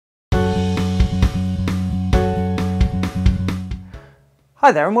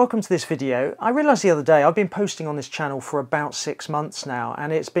Hi there and welcome to this video. I realised the other day I've been posting on this channel for about 6 months now,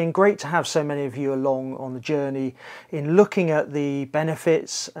 and it's been great to have so many of you along on the journey in looking at the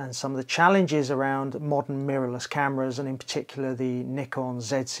benefits and some of the challenges around modern mirrorless cameras, and in particular the Nikon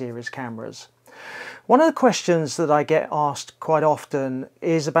Z series cameras. One of the questions that I get asked quite often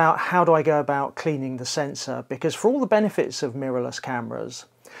is about how do I go about cleaning the sensor, because for all the benefits of mirrorless cameras,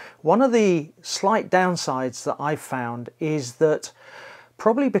 one of the slight downsides that I've found is that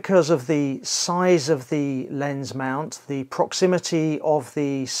probably because of the size of the lens mount, the proximity of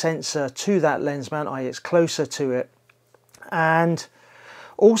the sensor to that lens mount, i.e. it's closer to it, and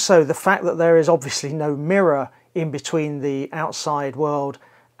also the fact that there is obviously no mirror in between the outside world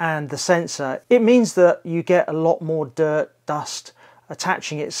and the sensor, it means that you get a lot more dirt, dust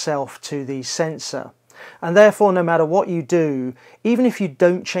attaching itself to the sensor. And therefore, no matter what you do, even if you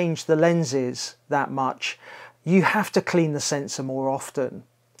don't change the lenses that much, you have to clean the sensor more often.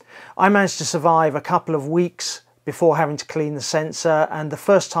 I managed to survive a couple of weeks before having to clean the sensor, and the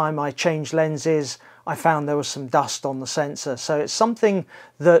first time I changed lenses I found there was some dust on the sensor. So it's something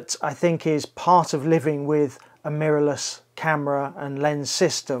that I think is part of living with a mirrorless camera and lens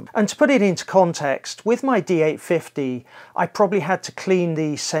system. And to put it into context, with my D850 I probably had to clean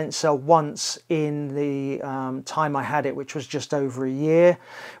the sensor once in the time I had it, which was just over a year.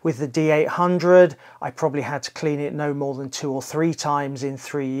 With the D800 I probably had to clean it no more than 2 or 3 times in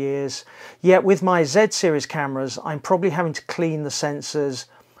 3 years. Yet with my Z series cameras I'm probably having to clean the sensors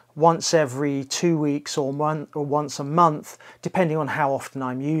once every 2 weeks or once a month, depending on how often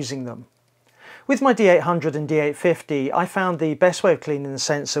I'm using them. With my D800 and D850, I found the best way of cleaning the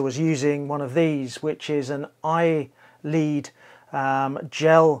sensor was using one of these, which is an Eyelead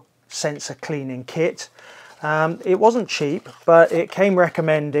gel sensor cleaning kit. It wasn't cheap, but it came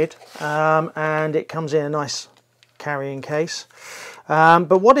recommended, and it comes in a nice carrying case.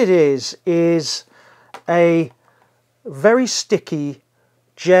 But what it is a very sticky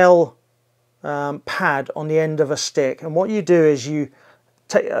gel pad on the end of a stick, and what you do is you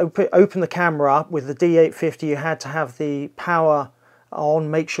open the camera up. With the D850 you had to have the power on,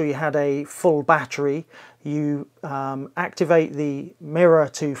 make sure you had a full battery. You activate the mirror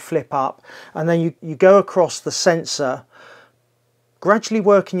to flip up, and then you go across the sensor, gradually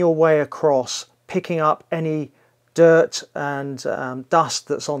working your way across, picking up any dirt and dust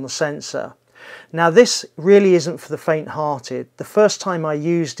that's on the sensor. Now this really isn't for the faint-hearted. The first time I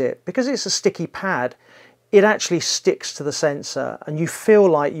used it, because it's a sticky pad, it actually sticks to the sensor and you feel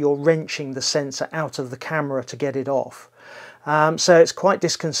like you're wrenching the sensor out of the camera to get it off. So it's quite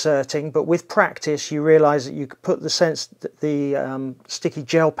disconcerting, but with practice you realise that you can put the sticky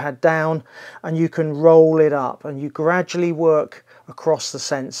gel pad down and you can roll it up and you gradually work across the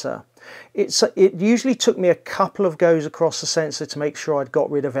sensor. It usually took me a couple of goes across the sensor to make sure I'd got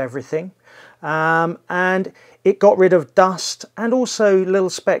rid of everything. And it got rid of dust and also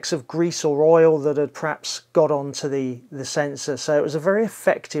little specks of grease or oil that had perhaps got onto the sensor. So it was a very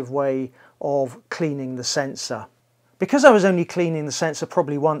effective way of cleaning the sensor. Because I was only cleaning the sensor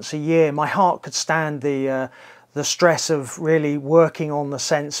probably once a year, my heart could stand the stress of really working on the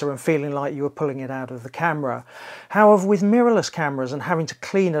sensor and feeling like you were pulling it out of the camera. However, with mirrorless cameras and having to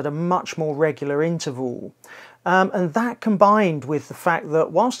clean at a much more regular interval, and that combined with the fact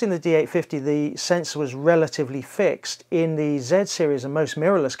that whilst in the D850 the sensor was relatively fixed, in the Z series and most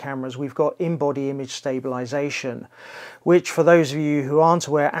mirrorless cameras we've got in-body image stabilization, which for those of you who aren't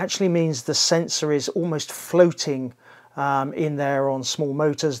aware actually means the sensor is almost floating in there on small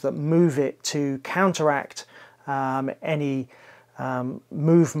motors that move it to counteract any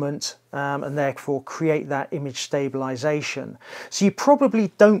movement and therefore create that image stabilization. So you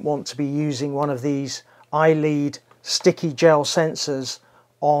probably don't want to be using one of these Eyelead sticky gel sensors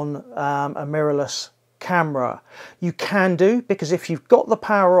on a mirrorless camera. You can do, because if you've got the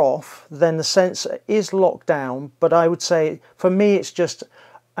power off then the sensor is locked down, but I would say for me it's just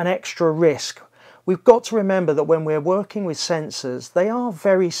an extra risk. We've got to remember that when we're working with sensors, they are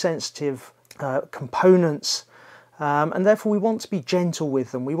very sensitive components, and therefore we want to be gentle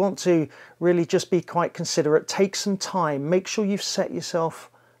with them. We want to really just be quite considerate. Take some time, make sure you've set yourself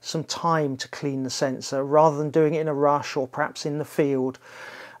some time to clean the sensor rather than doing it in a rush or perhaps in the field.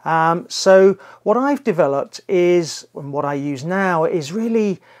 So what I've developed is, and what I use now, is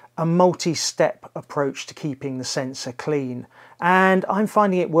really a multi-step approach to keeping the sensor clean, and I'm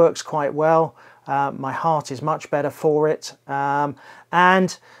finding it works quite well. My heart is much better for it,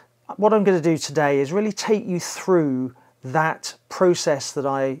 and what I'm going to do today is really take you through that process that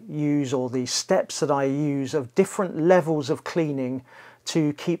I use, or the steps that I use of different levels of cleaning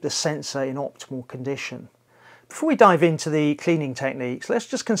to keep the sensor in optimal condition. Before we dive into the cleaning techniques, let's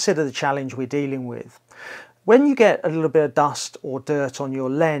just consider the challenge we're dealing with. When you get a little bit of dust or dirt on your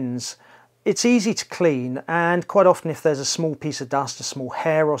lens, it's easy to clean, and quite often if there's a small piece of dust, a small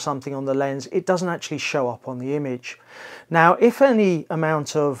hair or something on the lens, it doesn't actually show up on the image. Now, if any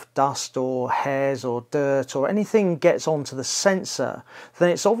amount of dust or hairs or dirt or anything gets onto the sensor,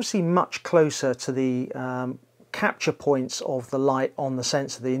 then it's obviously much closer to the capture points of the light on the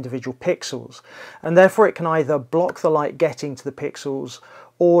sensor, the individual pixels, and therefore it can either block the light getting to the pixels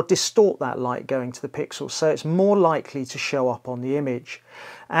or distort that light going to the pixels, so it's more likely to show up on the image.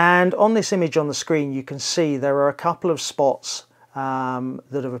 And on this image on the screen you can see there are a couple of spots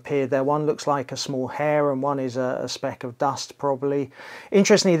that have appeared there. One looks like a small hair and one is a speck of dust probably.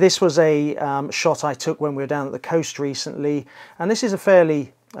 Interestingly, this was a shot I took when we were down at the coast recently, and this is a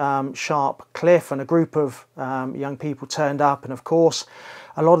fairly sharp cliff, and a group of young people turned up, and of course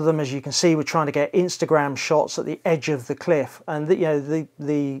a lot of them, as you can see, were trying to get Instagram shots at the edge of the cliff, and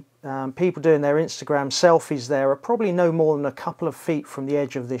the people doing their Instagram selfies there are probably no more than a couple of feet from the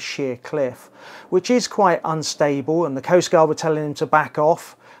edge of this sheer cliff, which is quite unstable, and the Coast Guard were telling them to back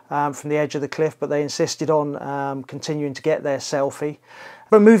off from the edge of the cliff, but they insisted on continuing to get their selfie.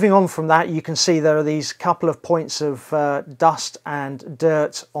 But moving on from that, you can see there are these couple of points of dust and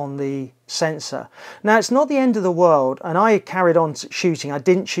dirt on the sensor. Now, it's not the end of the world, and I carried on shooting. I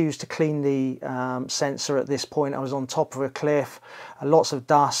didn't choose to clean the sensor at this point. I was on top of a cliff, lots of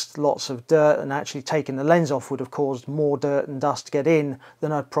dust, lots of dirt, and actually taking the lens off would have caused more dirt and dust to get in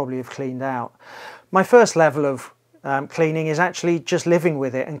than I'd probably have cleaned out. My first level of cleaning is actually just living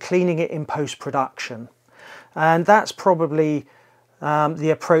with it and cleaning it in post-production, and that's probably the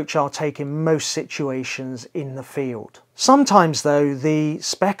approach I'll take in most situations in the field. Sometimes though, the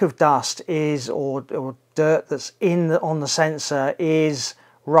speck of dust is or dirt that's on the sensor is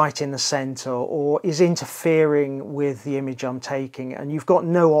right in the center or is interfering with the image I'm taking, and you've got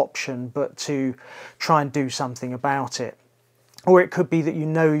no option but to try and do something about it. Or it could be that you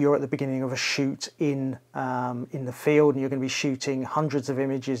know you're at the beginning of a shoot in the field and you're going to be shooting hundreds of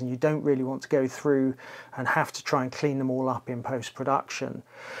images and you don't really want to go through and have to try and clean them all up in post-production.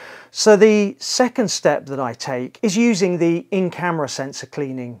 So the second step that I take is using the in-camera sensor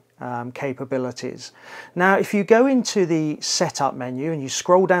cleaning capabilities. Now, if you go into the setup menu and you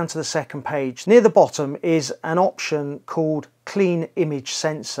scroll down to the second page, near the bottom is an option called Clean Image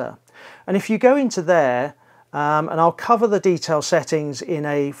Sensor. And if you go into there, and I'll cover the detail settings in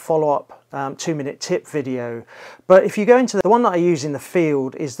a follow-up 2-minute tip video, but if you go into the one that I use in the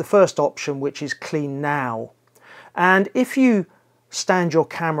field is the first option, which is Clean Now. And if you stand your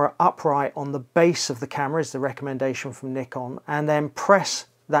camera upright on the base of the camera, is the recommendation from Nikon, and then press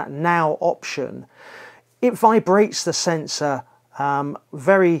that Now option, it vibrates the sensor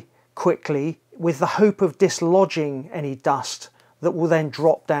very quickly with the hope of dislodging any dust that will then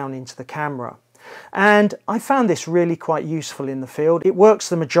drop down into the camera. And I found this really quite useful in the field. It works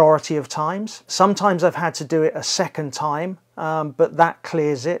the majority of times. Sometimes I've had to do it a second time, but that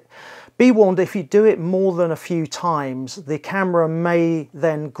clears it. Be warned, if you do it more than a few times, the camera may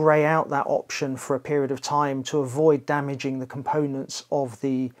then grey out that option for a period of time to avoid damaging the components of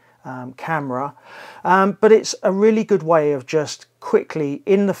the camera. But it's a really good way of just quickly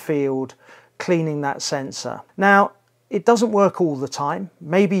in the field cleaning that sensor. Now, it doesn't work all the time.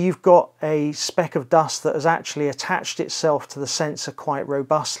 Maybe you've got a speck of dust that has actually attached itself to the sensor quite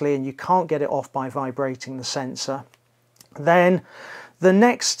robustly and you can't get it off by vibrating the sensor. Then the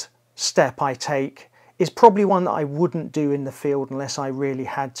next step I take is probably one that I wouldn't do in the field unless I really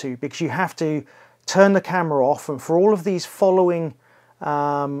had to, because you have to turn the camera off, and for all of these following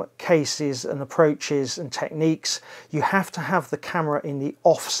cases and approaches and techniques, you have to have the camera in the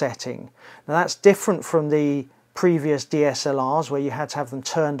off setting. Now that's different from the previous DSLRs where you had to have them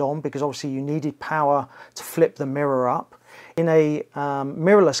turned on because obviously you needed power to flip the mirror up. In a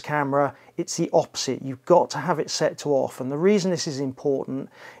mirrorless camera, it's the opposite. You've got to have it set to off, and the reason this is important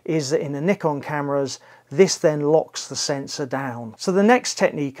is that in the Nikon cameras, this then locks the sensor down. So the next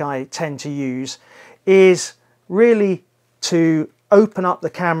technique I tend to use is really to open up the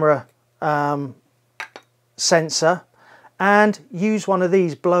camera sensor and use one of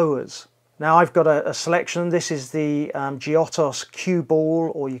these blowers. Now I've got a selection. This is the Giotto's Cue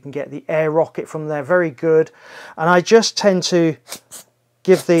Ball, or you can get the Air Rocket from there, very good. And I just tend to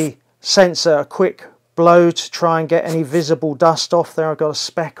give the sensor a quick blow to try and get any visible dust off there. I've got a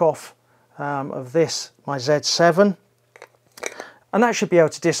speck off of this, my Z7. And that should be able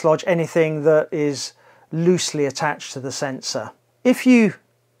to dislodge anything that is loosely attached to the sensor. If you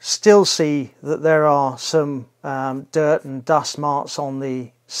still see that there are some dirt and dust marks on the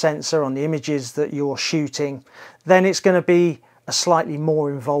sensor, on the images that you're shooting, then it's going to be a slightly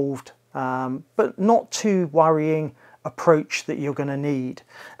more involved but not too worrying approach that you're going to need.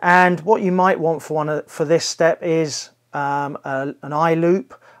 And what you might want for this step is an eye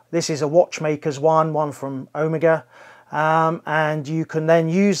loop. This is a watchmaker's one from Omega, and you can then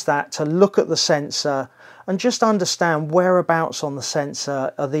use that to look at the sensor and just understand whereabouts on the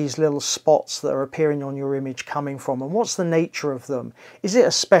sensor are these little spots that are appearing on your image coming from, and what's the nature of them. Is it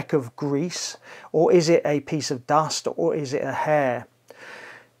a speck of grease, or is it a piece of dust, or is it a hair?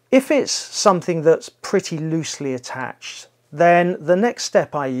 If it's something that's pretty loosely attached, then the next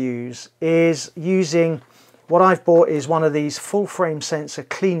step I use is using what I've bought is one of these full frame sensor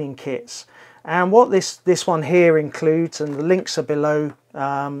cleaning kits. And what this one here includes, and the links are below,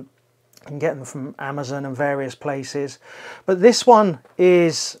 you can get them from Amazon and various places, but this one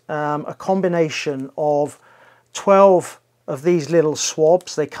is a combination of 12 of these little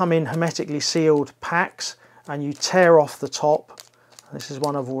swabs. They come in hermetically sealed packs, and you tear off the top. This is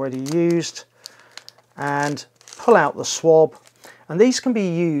one I've already used, and pull out the swab, and these can be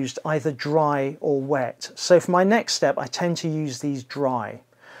used either dry or wet. So for my next step I tend to use these dry,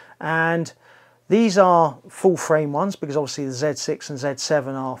 and these are full frame ones because obviously the Z6 and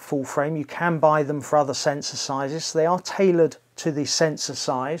Z7 are full frame. You can buy them for other sensor sizes, so they are tailored to the sensor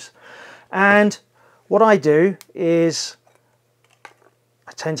size. And what I do is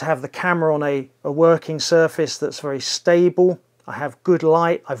I tend to have the camera on a working surface that's very stable. I have good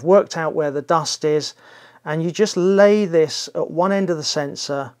light, I've worked out where the dust is, and you just lay this at one end of the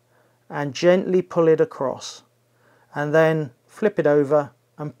sensor and gently pull it across, and then flip it over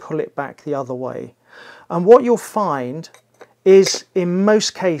and pull it back the other way. And what you'll find is, in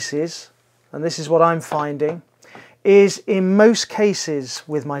most cases, and this is what I'm finding, is in most cases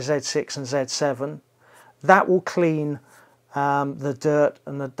with my Z6 and Z7, that will clean the dirt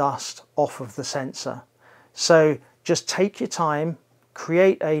and the dust off of the sensor. So just take your time,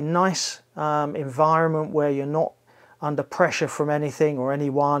 create a nice environment where you're not under pressure from anything or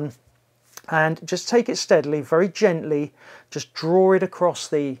anyone, and just take it steadily, very gently, just draw it across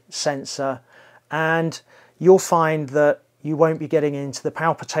the sensor, and you'll find that you won't be getting into the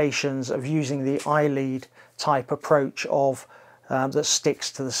palpitations of using the Eyelead type approach of that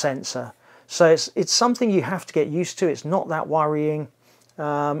sticks to the sensor. So it's something you have to get used to. It's not that worrying,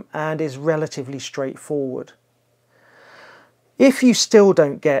 and is relatively straightforward. If you still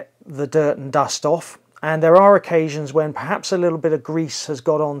don't get the dirt and dust off, and there are occasions when perhaps a little bit of grease has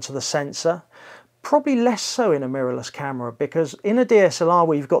got onto the sensor, probably less so in a mirrorless camera, because in a DSLR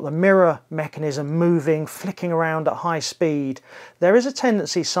where you've got the mirror mechanism moving, flicking around at high speed, there is a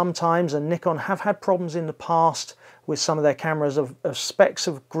tendency sometimes, and Nikon have had problems in the past with some of their cameras, of specks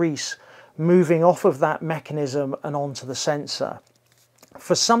of grease moving off of that mechanism and onto the sensor.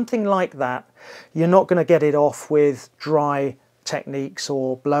 For something like that, you're not going to get it off with dry techniques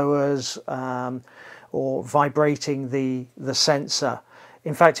or blowers or vibrating the sensor.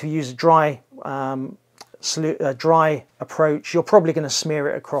 In fact, if you use a dry approach, you're probably going to smear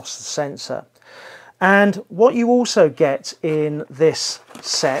it across the sensor. And what you also get in this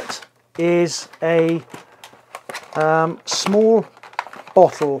set is a small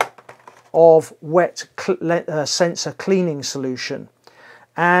bottle of wet sensor cleaning solution.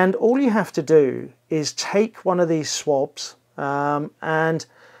 And all you have to do is take one of these swabs and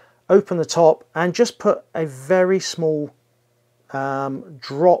open the top and just put a very small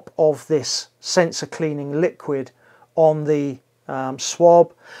drop of this sensor cleaning liquid on the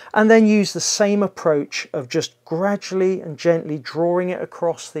swab, and then use the same approach of just gradually and gently drawing it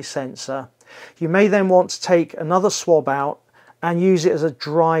across the sensor. You may then want to take another swab out and use it as a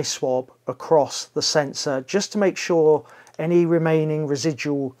dry swab across the sensor, just to make sure any remaining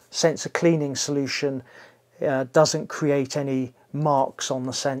residual sensor cleaning solution doesn't create any marks on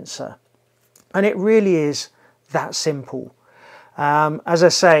the sensor. And it really is that simple. As I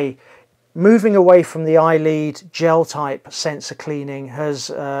say, moving away from the Eyelead gel type sensor cleaning has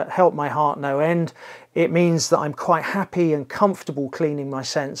helped my heart no end. It means that I'm quite happy and comfortable cleaning my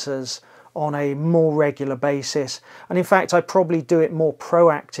sensors on a more regular basis, and in fact I probably do it more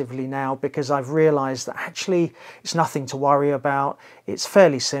proactively now, because I've realized that actually it's nothing to worry about. It's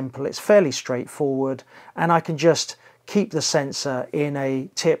fairly simple, it's fairly straightforward, and I can just keep the sensor in a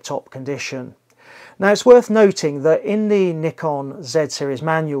tip-top condition. Now it's worth noting that in the Nikon Z series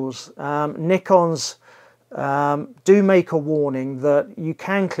manuals, Nikon's do make a warning that you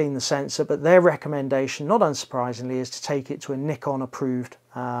can clean the sensor, but their recommendation, not unsurprisingly, is to take it to a Nikon approved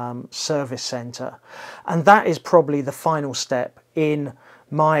service center. And that is probably the final step in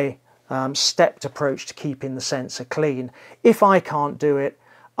my stepped approach to keeping the sensor clean. If I can't do it,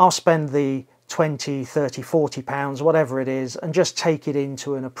 I'll spend the 20, 30, 40 pounds, whatever it is, and just take it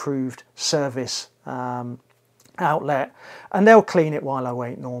into an approved service outlet, and they'll clean it while I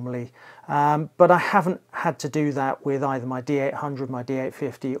wait normally. But I haven't had to do that with either my D800, my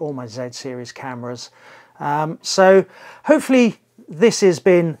D850 or my Z series cameras. So hopefully this has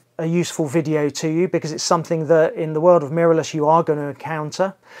been a useful video to you, because it's something that in the world of mirrorless you are going to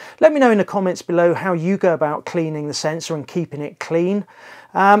encounter. Let me know in the comments below how you go about cleaning the sensor and keeping it clean.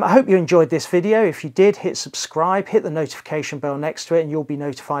 I hope you enjoyed this video. If you did, hit subscribe, hit the notification bell next to it, and you'll be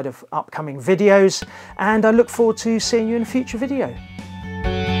notified of upcoming videos. And I look forward to seeing you in a future video.